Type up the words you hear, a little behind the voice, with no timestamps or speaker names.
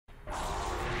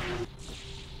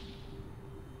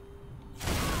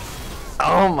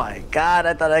Oh my god,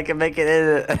 I thought I could make it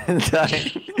in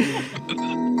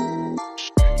time.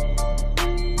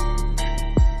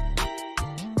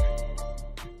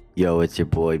 Yo, it's your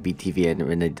boy BTV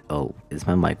and oh, is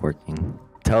my mic working?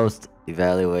 Toast,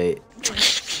 evaluate.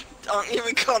 Aren't you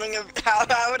recording?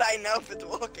 How would I know if it's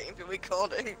working if you're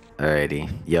recording? Alrighty.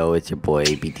 Yo, it's your boy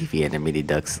BTV Intermediate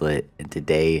Duck Slit, and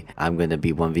today I'm gonna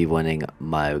be 1v1ing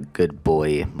my good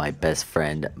boy, my best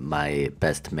friend, my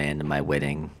best man in my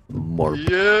wedding, Morp.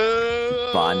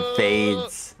 Yeah. Bond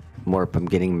fades. Morp, I'm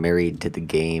getting married to the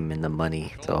game and the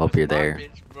money, so I hope you're there.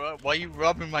 Bitch, bro. Why you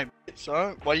robbing my bitch,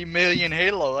 huh? Why you marrying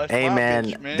Halo? That's Hey my man,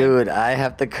 bitch, man, dude, I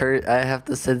have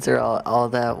to censor all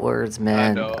that words,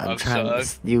 man. I know, I'm trying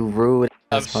sorry. you rude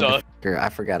I'm ass sorry. motherfucker. I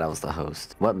forgot I was the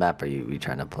host. What map are you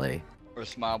trying to play? For a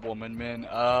smart woman, man.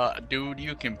 Dude,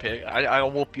 you can pick. I'll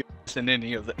whoop your ass in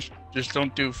any of them. Just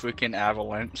don't do freaking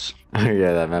Avalanche.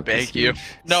 Yeah, that map is Beg you. huge.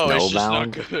 No, Snowbound? it's just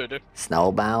not good.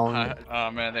 Snowbound?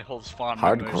 Oh man, they hold fond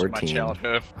memories Hardcore of my team.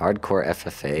 childhood. Hardcore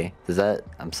FFA. Does that?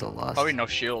 I'm so lost. Probably no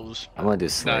shields. I'm gonna do No,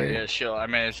 Slayer. yeah, shield. I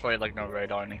mean, it's probably like no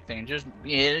raid or anything. Just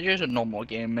just a normal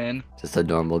game, man. Just a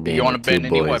normal game. You want with to ban two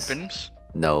any boys. weapons?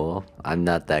 No, I'm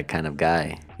not that kind of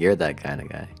guy. You're that kind of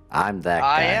guy. I'm that guy.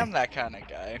 I am that kind of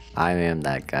guy. I am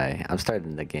that guy. I'm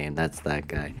starting the game. That's that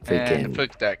guy. And Freaking.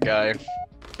 fuck that guy.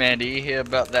 Man, do you hear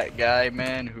about that guy,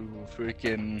 man, who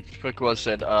was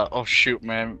it? Oh shoot,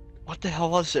 man. What the hell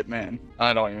was it, man?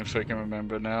 I don't even freaking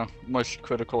remember now. Most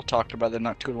critical talked about it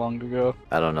not too long ago.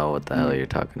 I don't know what the hell you're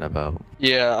talking about.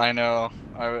 Yeah, I know.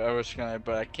 I was gonna,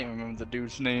 but I can't remember the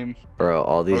dude's name. Bro,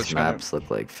 all these gonna- maps look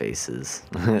like faces.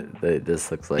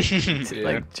 This looks like Yeah.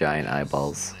 like giant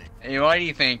eyeballs. Hey, why do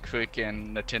you think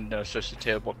freaking Nintendo's such a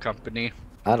terrible company?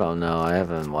 I don't know. I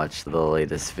haven't watched the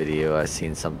latest video. I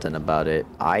seen something about it.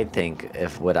 I think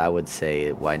what I would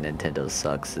say why Nintendo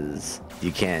sucks is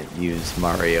you can't use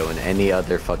Mario in any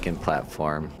other fucking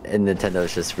platform. And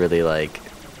Nintendo's just really like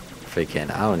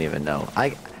freaking, I don't even know.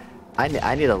 I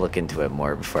need to look into it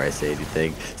more before I say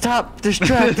anything. Stop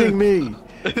distracting me!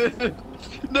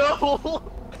 No!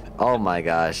 Oh my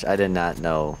gosh, I did not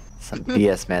know. Some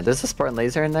BS, man. There's a Spartan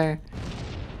laser in there?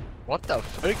 What the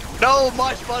frick? No,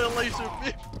 my spider laser!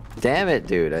 Damn it,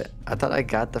 dude. I thought I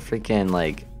got the freaking,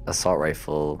 like, assault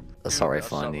rifle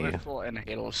on you. Rifle and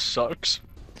Halo sucks.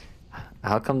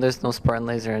 How come there's no Spartan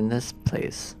laser in this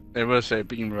place? It was a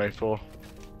beam rifle.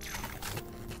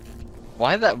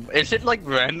 Why that? Is it like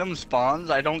random spawns?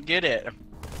 I don't get it.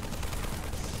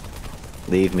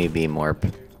 Leave me be,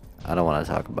 Morp. I don't want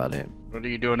to talk about it. What are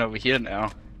you doing over here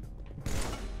now?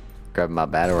 Grab my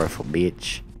battle rifle,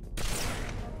 bitch.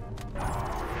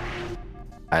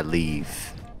 I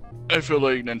leave. I feel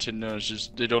like Nintendo is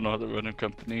just, they don't know how to run a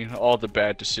company. All the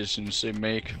bad decisions they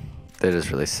make. They're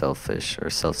just really selfish or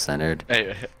self-centered.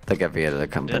 Hey, Like every other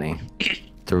company.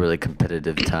 It's a really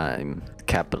competitive time.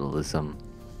 Capitalism.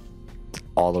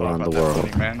 All around the world.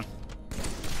 Money, man.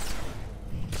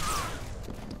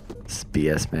 It's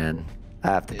BS, man. I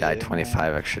have to die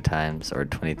 25 extra times or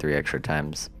 23 extra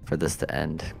times for this to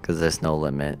end. Because there's no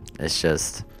limit. It's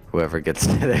just whoever gets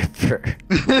to there first.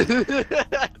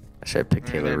 Should I pick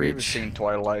Taylor Have you ever Reach? seen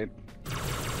Twilight?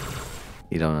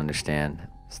 You don't understand.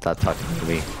 Stop talking to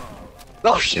me.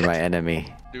 Oh shit! You're my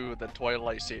enemy. Dude, the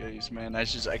Twilight series, man. I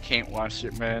can't watch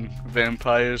it, man.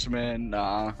 Vampires, man.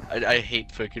 Nah. I hate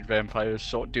freaking vampires.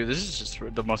 So, dude, this is just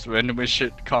the most randomest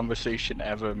shit conversation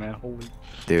ever, man. Holy.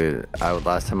 Dude,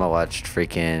 last time I watched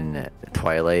freaking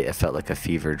Twilight, it felt like a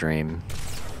fever dream.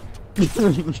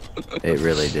 It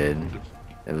really did.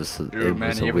 It was, Dude, it man,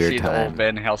 was you a ever weird see the old time.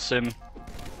 Van Helsing?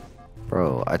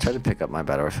 Bro, I tried to pick up my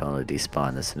battle rifle and it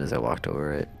despawned as soon as I walked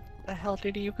over it. The hell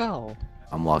did you go?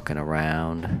 I'm walking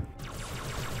around.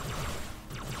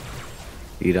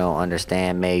 You don't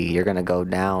understand me. You're gonna go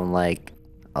down like...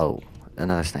 Oh,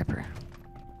 another sniper.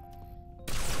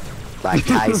 Mike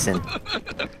Tyson.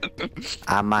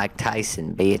 I'm Mike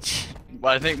Tyson, bitch.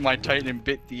 I think my Titan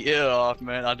bit the ear off,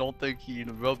 man. I don't think he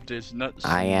rubbed his nuts.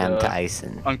 I am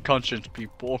Tyson. Unconscious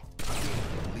people.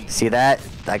 See that?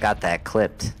 I got that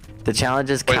clipped. The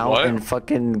challenges Wait, count what? in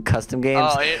fucking custom games.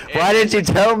 Oh, Why didn't you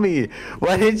tell me?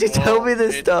 Why didn't you tell me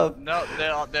this stuff? No,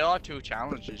 there are two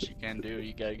challenges you can do.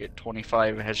 You gotta get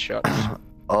 25 headshots.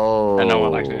 Oh. And no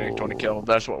one likes to get 20 kills.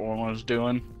 That's what one was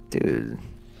doing. Dude,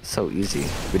 so easy.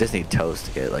 We just need Toast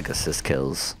to get like assist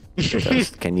kills.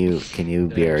 Toast, can you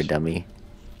be our dummy?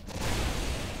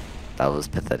 That was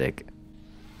pathetic.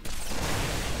 Damn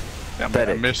it, I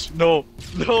Pathetic. missed. No.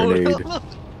 Grenade.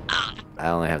 I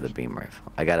only have the beam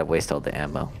rifle. I gotta waste all the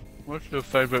ammo. What's your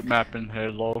favorite map in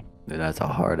Halo? Dude, that's a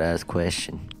hard ass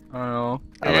question. I don't know.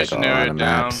 I like a lot of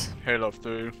down. maps. Halo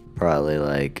 3. Probably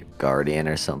like Guardian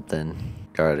or something.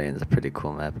 Guardian's a pretty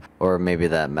cool map. Or maybe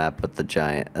that map with the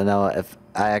giant. No, if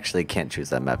I actually can't choose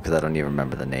that map because I don't even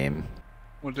remember the name.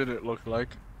 What did it look like?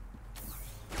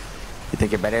 You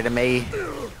think you're better than me?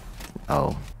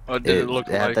 Oh. What did it look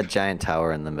It had like? the giant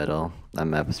tower in the middle. That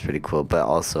map is pretty cool, but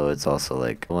also it's also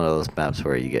like one of those maps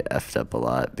where you get effed up a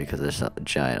lot because there's a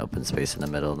giant open space in the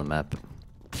middle of the map.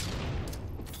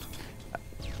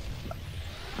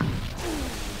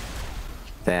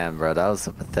 Damn, bro, that was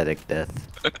a pathetic death.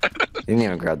 You didn't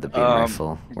even grab the beam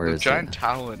rifle. Where the is giant it?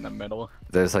 tower in the middle.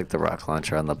 There's like the rock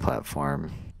launcher on the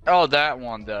platform. Oh, that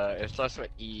one. It's less what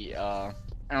I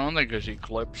don't think it's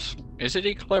Eclipse. Is it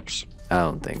Eclipse? I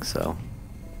don't think so.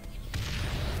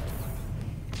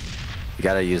 You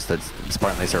gotta use the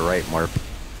Spartan laser right, Morp.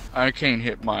 I can't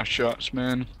hit my shots,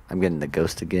 man. I'm getting the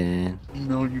ghost again.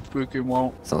 No, you freaking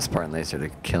won't. It's no Spartan laser to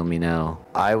kill me now.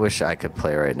 I wish I could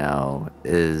play right now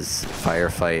is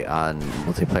Firefight on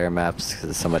multiplayer maps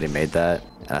because somebody made that.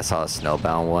 And I saw a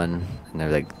Snowbound one and they're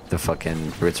like the fucking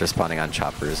brutes are spawning on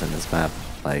choppers in this map.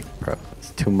 Like, bro,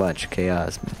 it's too much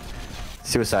chaos, man.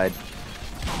 Suicide.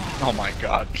 Oh my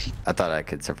god. I thought I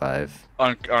could survive.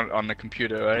 On the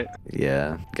computer, right?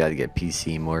 Yeah, gotta get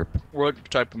PC Morp. What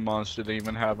type of mods do they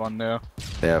even have on there?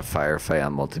 They have Firefight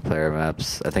on multiplayer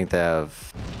maps. I think they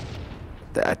have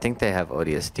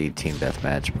ODST team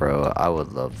deathmatch, bro. I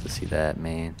would love to see that,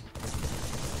 man.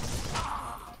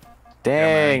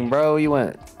 Dang, man. bro, you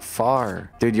went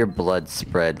far. Dude, your blood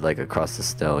spread like across the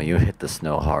snow and you hit the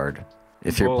snow hard.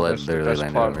 If your Whoa, blood that's the literally best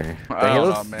landed part. over here. I don't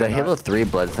know, man. The Halo 3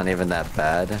 blood's not even that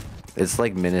bad. It's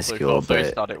like minuscule, Like, I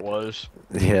but thought it was.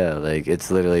 yeah, like it's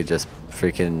literally just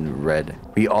freaking red.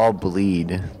 We all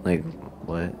bleed. Like,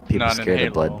 what? People Not in scared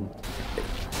of Halo. blood.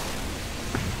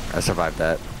 I survived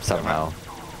that somehow.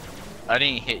 I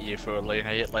didn't hit you fully.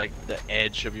 I hit like the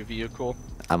edge of your vehicle.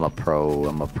 I'm a pro.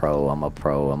 I'm a pro. I'm a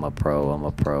pro. I'm a pro. I'm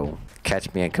a pro.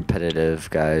 Catch me in competitive,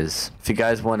 guys. If you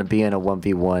guys want to be in a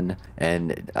 1v1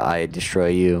 and I destroy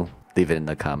you, leave it in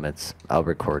the comments. I'll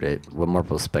record it. One more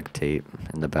will spectate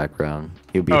in the background.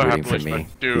 He'll be rooting for me.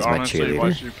 Dude, He's my honestly, cheerleader.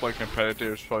 watching you play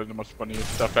competitive is probably the most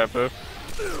funniest stuff ever.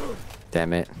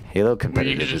 Damn it. Halo When you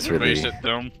competitive can just is really, erase it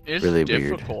them. It's really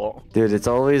difficult. weird. Dude, it's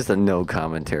always the no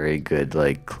commentary good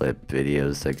like clip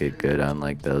videos that get good on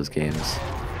like those games.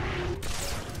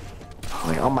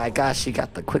 Like, oh my gosh, she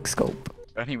got the quick scope.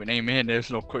 I didn't even aim in.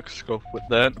 There's no quick scope with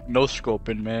that. No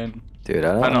scoping, man. Dude,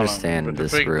 I don't know, understand but the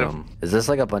this big room. Is this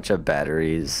like a bunch of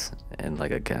batteries and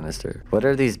like a canister? What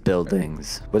are these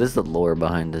buildings? What is the lore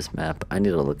behind this map? I need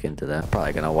to look into that.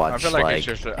 Probably gonna I watch feel like, like it's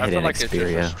just a, I Hidden feel like it's just a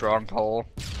Xperia. stronghold.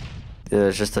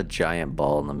 There's just a giant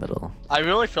ball in the middle. I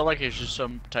really feel like it's just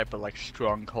some type of like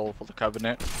stronghold for the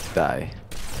Covenant. Die.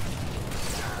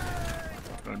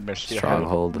 I missed your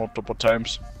Stronghold. head multiple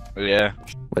times. Yeah.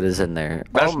 What is in there?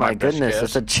 That's Oh my my best goodness, guess.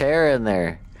 there's a chair in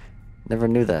there. Never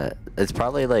knew that. It's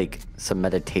probably like some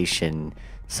meditation,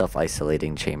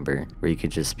 self-isolating chamber where you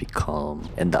could just be calm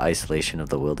in the isolation of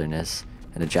the wilderness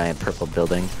in a giant purple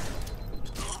building.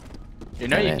 You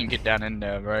know Damn you it. can get down in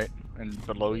there, right? And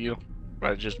below you,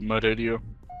 where I just murdered you.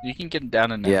 You can get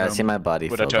down in there. Yeah, I see my body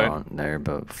with a fell turn. down there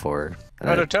before. and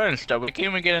Not I- a turn stuff. We can't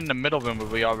even get in the middle of them where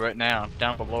we are right now.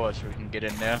 Down below us, we can get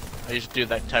in there. I used to do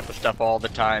that type of stuff all the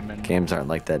time, and Games aren't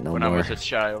like that no when I more. was a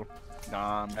child.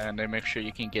 Nah, man, they make sure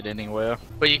you can get anywhere.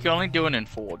 But you can only do it in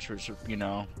Forge, which, you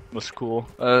know, was cool.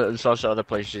 There's also other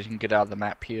places you can get out of the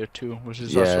map here, too, which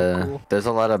is also Yeah, cool. there's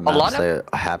a lot of maps lot of-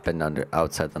 that happen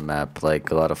outside the map,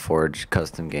 like a lot of Forge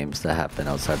custom games that happen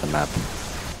outside the map.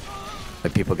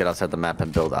 Like people get outside the map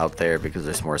and build out there because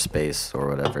there's more space or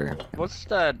whatever. What's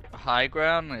that high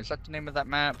ground? Is that the name of that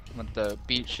map? With the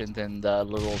beach and then the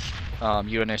little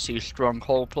UNSC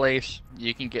stronghold place?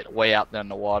 You can get way out there in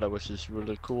the water, which is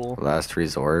really cool. Last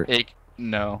resort.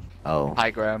 No, Oh, high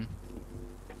ground.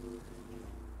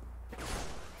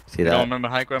 see You don't that? remember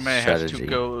high ground, man? It has Strategy. two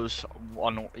goes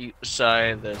on each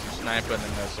side. There's a sniper and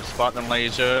then there's a Spartan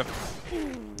laser.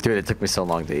 Dude, it took me so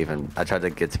long to even. I tried to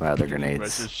get to my other Rest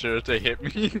grenades. assured they hit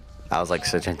me. I was like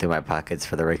searching through my pockets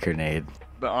for the right grenade.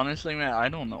 But honestly, man, I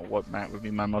don't know what map would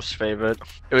be my most favorite.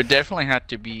 It would definitely have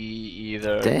to be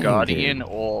either Dang, Guardian dude.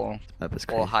 or That was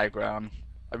crazy. high ground.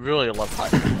 I really love high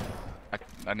ground.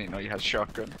 I didn't know you had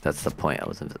shotgun. That's the point. I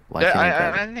wasn't. Why Yeah, can't I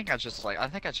grab it? I think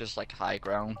I just like high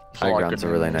ground. There's High lot of ground's good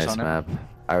a really memories nice on it.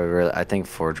 map. I think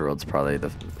Forge World's probably the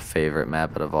favorite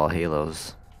map out of all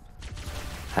Halos.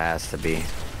 Has to be.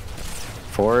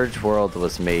 Forge World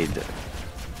was made.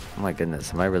 Oh my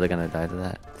goodness, am I really gonna die to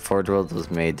that? Forge World was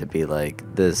made to be like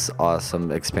this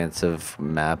awesome, expansive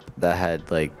map that had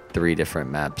like 3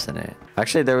 different maps in it.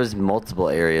 Actually, there was multiple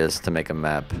areas to make a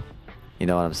map. You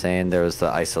know what I'm saying? There was the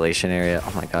isolation area.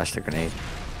 Oh my gosh, the grenade.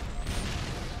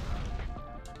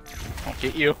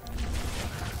 Get you.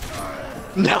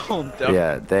 No, no.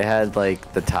 Yeah, they had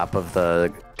like the top of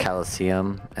the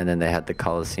Coliseum, and then they had the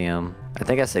Coliseum. I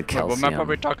think I said Wait, Calcium. what map are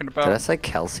we talking about? Did I say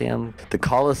Calcium? The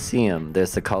Coliseum.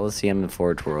 There's the Coliseum in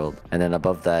Forge World, and then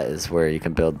above that is where you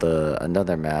can build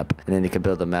another map, and then you can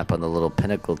build a map on the little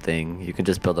pinnacle thing. You can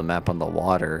just build a map on the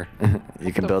water.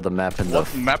 You can build a map in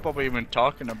What map are we even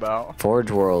talking about?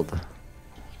 Forge World.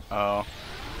 Oh.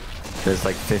 There's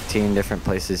like 15 different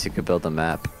places you could build a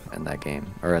map in that game,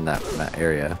 or in that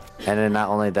area. And then not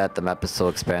only that, the map is so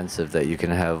expansive that you can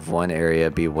have one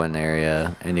area be one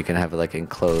area, and you can have it like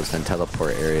enclosed and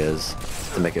teleport areas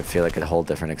to make it feel like a whole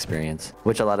different experience.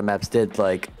 Which a lot of maps did,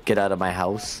 like Get Out of My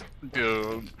House.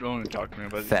 Dude, don't even talk to me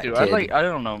about Fat it. Dude, Kid. I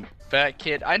don't know. Fat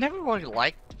Kid. I never really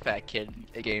liked Fat Kid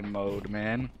game mode,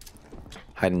 man.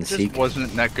 Hide and It seek. just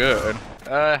wasn't that good.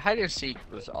 Hide and seek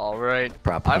was alright.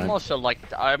 Prop I'm hunt. also like,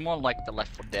 I'm more like the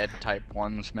Left 4 Dead type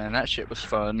ones, man. That shit was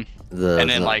fun. The And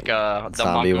then like the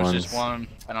zombie Mongooses ones. one.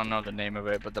 I don't know the name of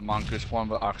it, but the Mongoose one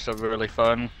was also really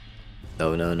fun.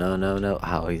 No, no, no, no, no.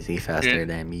 How is he faster Yeah.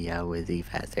 than me? How is he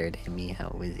faster than me?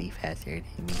 How is he faster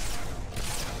than me?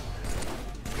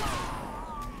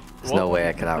 There's no way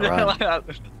I can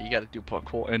outrun. You gotta do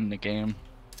parkour in the game.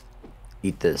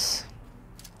 Eat this.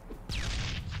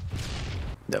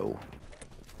 No.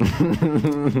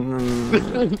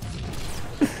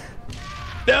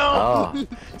 No! Oh,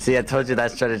 see, I told you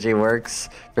that strategy works.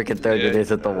 Freaking throw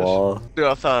grenades at the wall. Dude,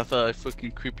 I thought a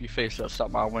fucking creepy face outside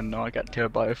my window. I got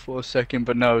terrified for a second,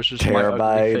 but no, it's just my ugly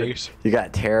Terabyte. face. You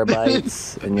got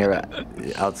terabytes and you're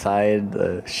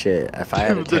outside. Shit, if I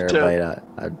had a The terabyte,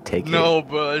 I'd take it. No,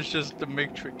 bro, it's just the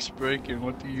Matrix breaking.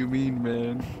 What do you mean,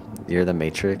 man? You're the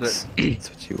Matrix. That's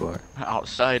what you are.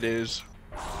 Outside is.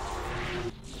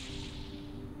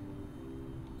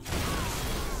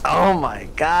 Oh my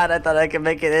god, I thought I could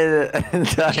make it in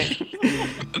time.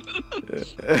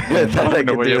 I thought I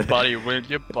know could where do your it. body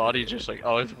went. Your body just like,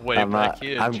 oh, it's way I'm back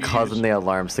here. I'm Jeez. causing the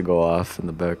alarms to go off in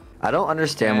the back. I don't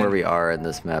understand where we are in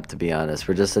this map, to be honest.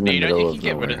 We're just in the You know middle you of can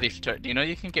get nowhere. rid of these turns. You know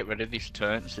you can get rid of these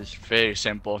turns. It's very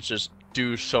simple. Just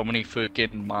do so many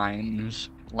freaking mines,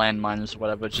 landmines,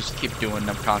 whatever. Just keep doing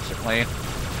them constantly.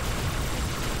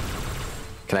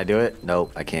 Can I do it?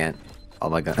 Nope, I can't. Oh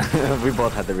my god. We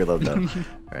both had to reload though.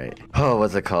 Right. Oh,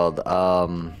 what's it called? Are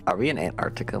we in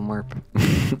Antarctica, Morp?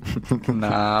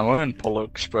 Nah, we're in Polo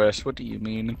Express. What do you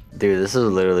mean? Dude, this would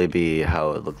literally be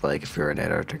how it looked like if we were in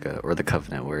Antarctica, or the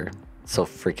Covenant were. So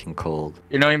freaking cold.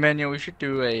 You know, Emmanuel, we should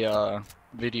do a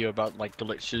video about like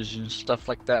glitches and stuff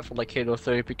like that for like Halo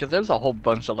 3 because there's a whole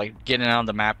bunch of like getting out of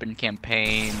the map and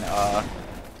campaign,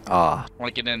 Ah,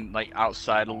 like getting like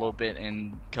outside a little bit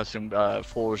in custom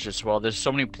floors as well. There's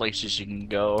so many places you can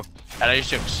go, and I used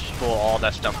to explore all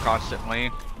that stuff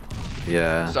constantly.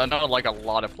 yeah. So I know like a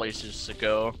lot of places to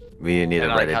go. We need to And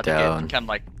write like, how it to down. Get, kind of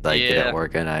like Get yeah. it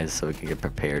organized so we can get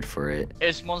prepared for it.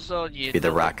 It's more so you Be the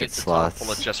don't rocket get the top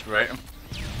full of sloths. just right.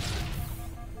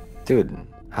 Dude,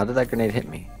 how did that grenade hit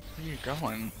me? Where are you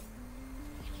going?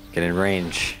 Get in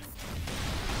range.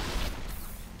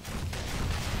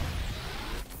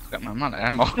 Got my amount of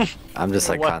ammo. I'm just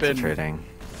like Weapon. concentrating.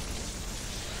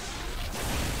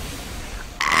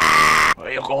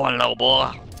 Where you going, little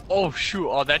boy? Oh shoot!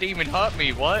 Oh, that didn't even hurt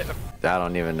me. What? I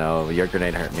don't even know. Your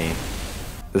grenade hurt me.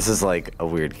 This is like a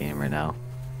weird game right now.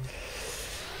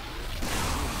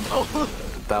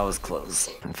 That was close.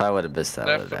 If I would have missed that,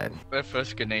 I would have died. That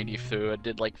first grenade you threw, it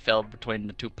did like fell between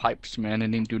the two pipes, man. It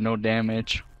didn't do no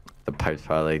damage. The pipes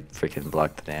probably freaking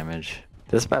blocked the damage.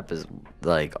 This map is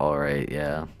like alright,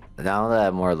 yeah. Now that I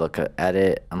have more look at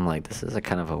it, I'm like, this is a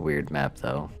kind of a weird map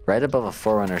though. Right above a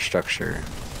Forerunner structure,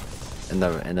 in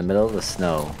the middle of the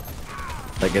snow.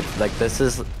 Like it's like this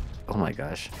is, oh my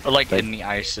gosh. Or like in the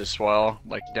ice as well,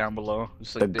 like down below.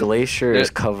 It's like The glacier is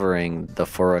covering the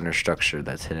Forerunner structure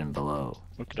that's hidden below.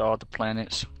 Look at all the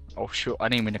planets. Oh shoot, I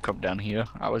didn't mean to come down here.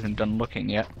 I wasn't done looking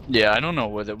yet. Yeah, I don't know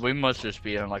whether we must just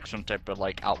be in like some type of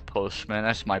like outpost, man.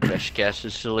 That's my best guess.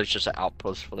 It's still just an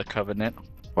outpost for the Covenant.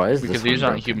 Why is Because this one these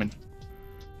aren't broken? human.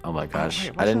 Oh my gosh, wait,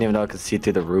 I what's didn't that? even know I could see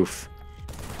through the roof.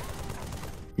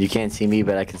 You can't see me,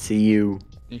 but I can see you.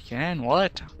 You can?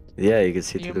 What? Yeah, you can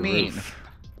see What do through the you mean? roof.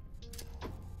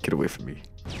 Get away from me.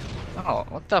 Oh,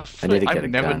 what the I need frick? to get I've a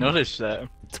never gun. noticed that.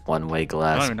 It's one-way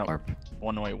glass, even know. Marp.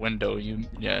 One-way window,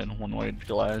 yeah, one-way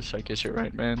glass. I guess you're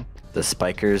right, man. The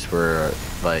spikers were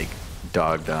like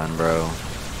dogged on, bro.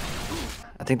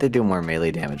 I think they do more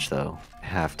melee damage though.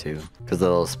 Have to, because the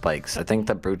little spikes. I think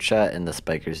the brute shot and the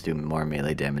spikers do more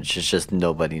melee damage. It's just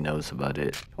nobody knows about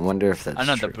it. I wonder if that's I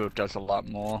know true. the boot does a lot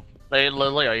more. Like,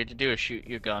 literally, all you have to do is shoot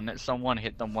your gun at someone,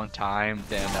 hit them one time,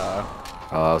 then Oh,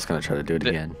 I was gonna try to do it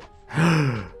again.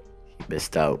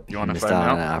 Missed out. You wanna Missed find out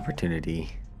on out? an opportunity.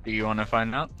 Do you want to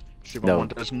find out? See if No. one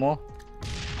does more?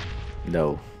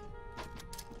 No.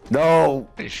 No!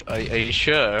 Are you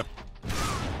sure?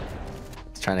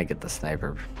 It's trying to get the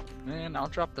sniper. Man, I'll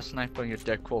drop the sniper on your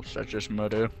dead corpse I just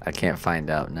murdered. I can't find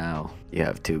out now. You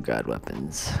have 2 god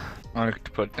weapons. I like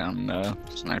to put down the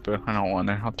sniper. I don't want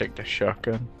to. I'll take the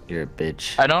shotgun. You're a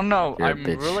bitch. I don't know. You're a I'm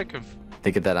bitch. really confused.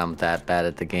 Think that I'm that bad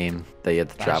at the game that you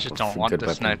have to I drop just a don't want good the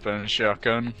weapon. sniper and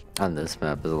shotgun. On this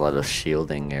map, there's a lot of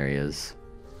shielding areas.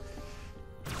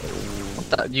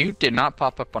 You did not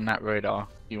pop up on that radar.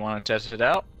 You want to test it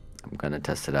out? I'm gonna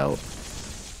test it out.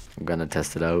 I'm gonna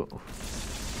test it out.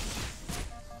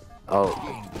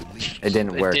 Oh, it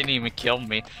didn't work. It didn't even kill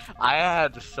me. I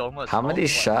had so much. How many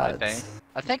health left, shots?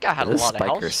 I think I had This a lot of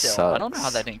spiker health still. I don't know how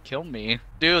sucks. that didn't kill me.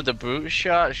 Dude, the brute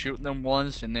shot, shoot them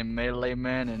once, and then melee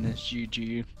man, and it's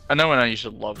GG. I know when I used to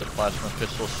love the plasma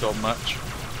pistol so much.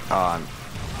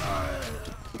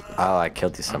 Oh, I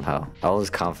killed you somehow. I was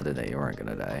confident that you weren't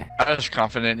gonna die. I was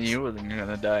confident you wasn't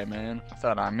gonna die, man. I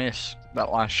thought I missed that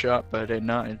last shot, but I did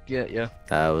not get you.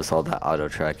 That was all that auto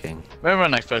tracking. Remember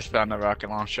when I first found the rocket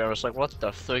launcher, I was like, what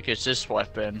the frick is this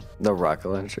weapon? The rocket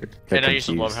launcher. And I used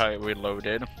to love how it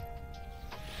reloaded.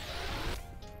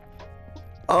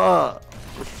 Oh!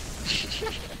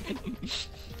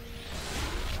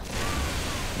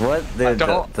 What? I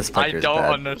The spiker's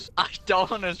bad. I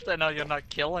don't understand how you're not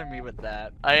killing me with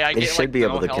that. I They get should like be no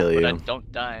able to health, kill but I you.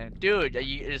 don't die. Dude,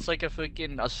 it's like a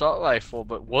freaking assault rifle,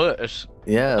 but worse.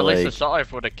 Yeah, At least the like, assault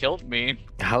rifle would have killed me.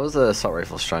 how is the assault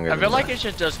rifle stronger I than feel like that? it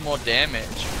just does more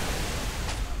damage.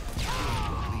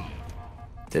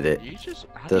 Did it? You just,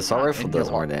 how do The you assault not rifle end does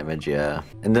your more damage, yeah.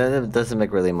 And then it doesn't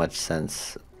make really much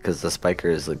sense, because the spiker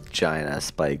is like giant ass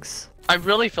spikes. I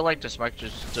really feel like the spike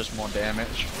just does more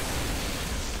damage.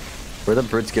 Were the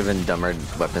brutes given dumber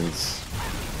weapons?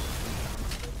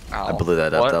 I Ow. blew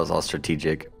that up, What? that was all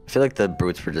strategic. I feel like the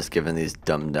brutes were just given these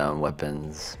dumbed down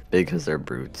weapons because they're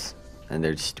brutes. And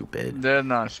they're stupid. They're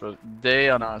not supposed. They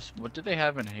are not. What did they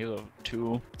have in Halo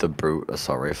 2? The brute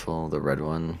assault rifle, the red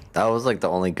one. That was like the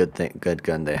only good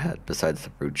gun they had besides the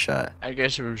brute shot. I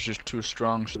guess it was just too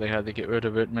strong, so they had to get rid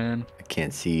of it, man. I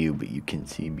can't see you, but you can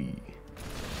see me.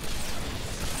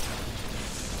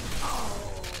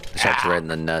 Shots right in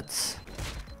the nuts.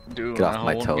 Dude, Get off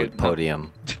my podium.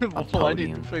 podium. Why did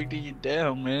you podium. freaking you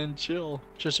down, man? Chill.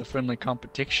 Just a friendly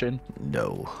competition.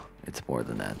 No, it's more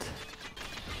than that.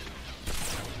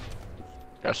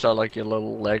 I saw like your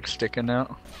little leg sticking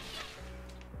out.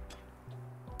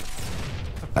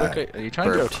 Are you trying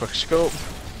to do a burped. quick scope?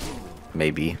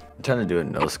 Maybe. I'm trying to do a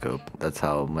no scope. That's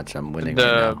how much I'm winning The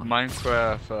right now.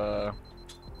 Minecraft,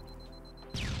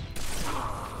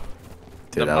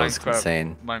 Dude, the that was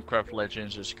insane. Minecraft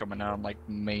Legends is coming out on like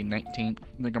May 19th.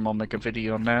 I think I'm gonna make a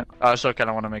video on that. I also kind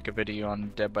of want to make a video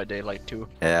on Dead by Daylight too.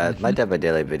 Yeah, my Dead by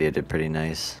Daylight video did pretty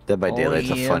nice. Dead by Oh, Daylight's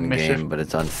a yeah, fun Mr. game, but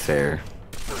it's unfair.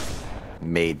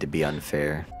 Made to be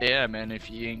unfair. Yeah, man, if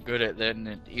you ain't good at that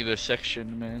in either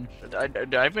section, man.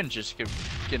 I've been just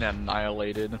getting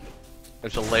annihilated.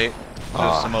 It's a late.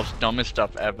 It's the most dumbest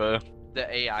stuff ever. The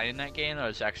AI in that game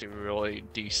is actually really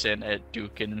decent at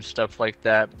duking and stuff like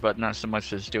that, but not so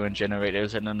much as doing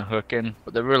generators and then hooking.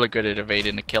 But they're really good at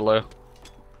evading the killer.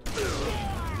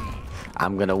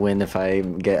 I'm gonna win if I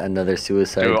get another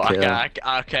suicide Dude, kill.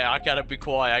 I gotta be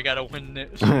quiet. I gotta win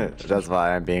this. That's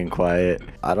why I'm being quiet.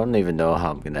 I don't even know how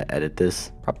I'm gonna edit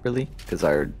this properly because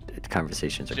our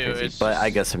conversations are Dude, crazy. it's But I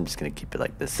just- guess I'm just gonna keep it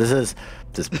like this. This is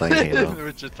just playing Halo.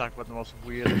 We're just talking about the most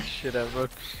weirdest shit ever.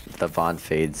 The Von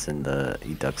Fades and the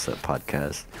Eduxa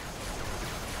podcast.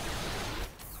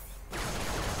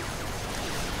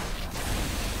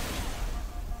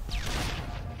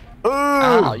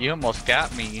 Ow, you almost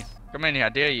got me. Come in here, I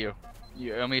dare you.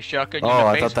 You owe me a shotgun, you Oh, in the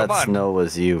I face? thought that Come on. snow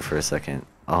was you for a second.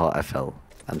 Oh, I fell.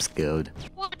 I'm scared.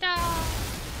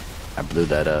 I blew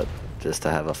that up just to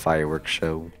have a fireworks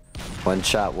show. One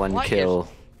shot, one Why is- kill.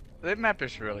 That map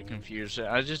is really confusing.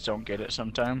 I just don't get it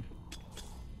sometimes.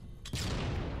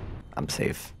 I'm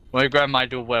safe. Let me grab my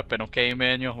dual weapon, okay,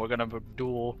 Emmanuel? We're gonna have a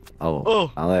duel. Oh,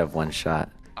 Oh. I only have one shot.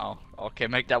 Oh, okay,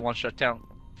 make that one shot count.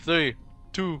 3,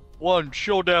 2, 1,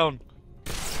 showdown.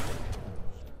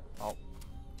 Oh,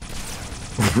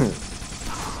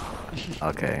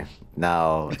 Okay,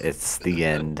 now it's the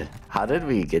end. How did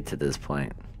we get to this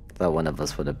point? I thought one of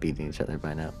us would have beaten each other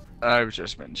by now. I've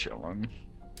just been chilling.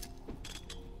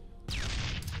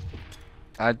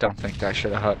 I don't think that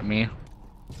should have hurt me.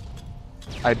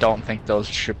 I don't think those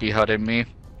should be hurting me.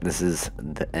 This is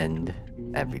the end.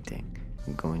 Everything.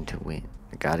 I'm going to win.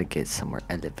 I gotta get somewhere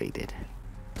elevated.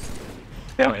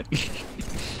 Damn it.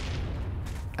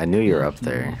 I knew you were up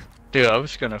there. Dude, I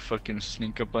was gonna fucking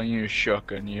sneak up on you and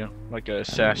shotgun you like an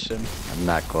assassin. I'm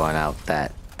not going out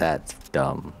that's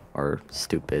dumb or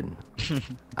stupid.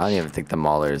 I don't even think the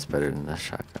Mauler is better than the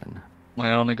shotgun.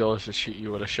 My only goal is to shoot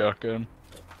you with a shotgun.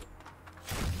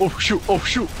 Oh shoot! Oh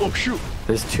shoot! Oh shoot!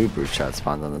 There's 2 brute shot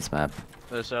spawns on this map.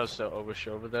 There's also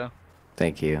overshoot over there.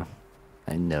 Thank you.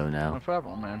 I know now. No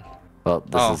problem, man. Well,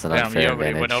 this is an unfair you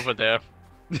advantage. went over there.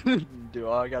 Dude,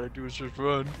 all I gotta do is just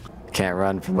run. Can't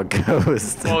run from a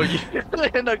ghost. Oh, you're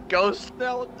in a ghost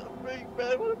now? What the freak,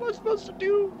 man? What am I supposed to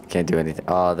do? Can't do anything.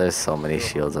 Oh, there's so many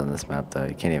shields on this map, though.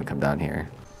 You can't even come down here.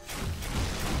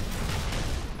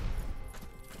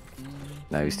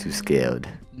 Now he's too scared.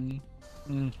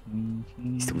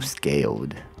 He's too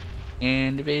scared.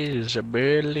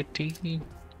 Invisibility.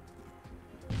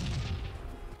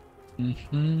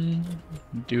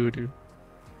 Doo-doo.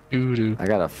 Doo-doo. I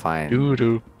gotta find.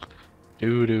 Doo-doo.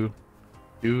 Doo-doo.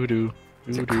 Doo-doo.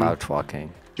 It's a crouch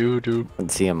walking. Doo-doo. I can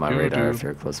see on my radar if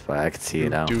you're close by. I can see it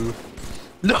now.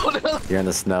 No, no. You're in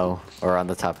the snow or on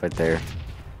the top right there.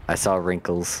 I saw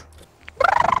wrinkles.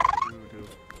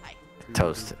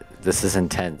 Toast. This is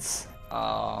intense.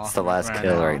 It's the last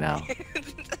kill right now.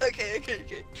 Okay.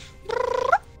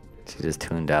 She just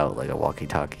tuned out like a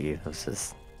walkie-talkie. It was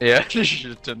just. Yeah, you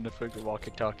should have turned the freaking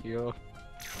walkie-talkie off.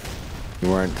 You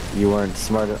weren't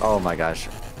smart. Oh my gosh,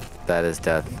 that is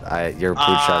death. Your blue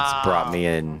shots brought me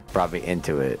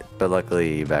into it, but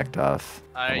luckily you backed off.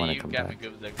 I want to You come got back. me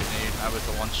good with that grenade. I was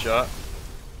the one shot.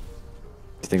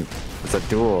 I think it's a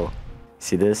duel.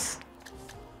 See this?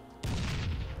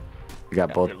 We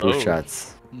got both blue reload.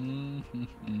 shots.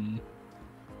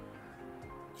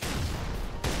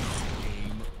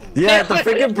 Yeah, the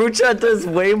freaking brute shot does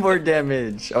way more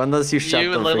damage. Unless you shot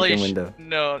the freaking window.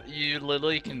 No, you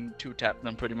literally can 2-tap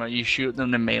them pretty much. You shoot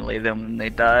them and melee them and they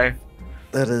die.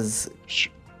 That is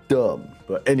dumb.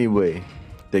 But anyway,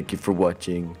 thank you for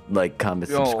watching. Like, comment,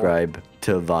 subscribe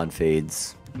to Von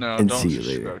Fades. No, and don't see you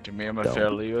subscribe later. to me. I'm a Don't.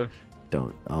 failure.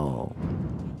 Don't. Oh.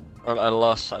 I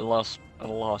lost,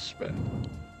 man.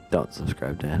 Don't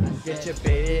subscribe to him. Get you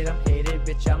faded, I'm hated,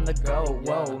 bitch, I'm the GOAT.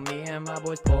 Whoa, me and my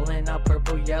boys pulling out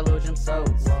purple, yellow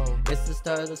jumpsuits. It's the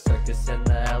start of the circus and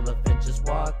the elephant just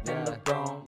walked in the Bronx.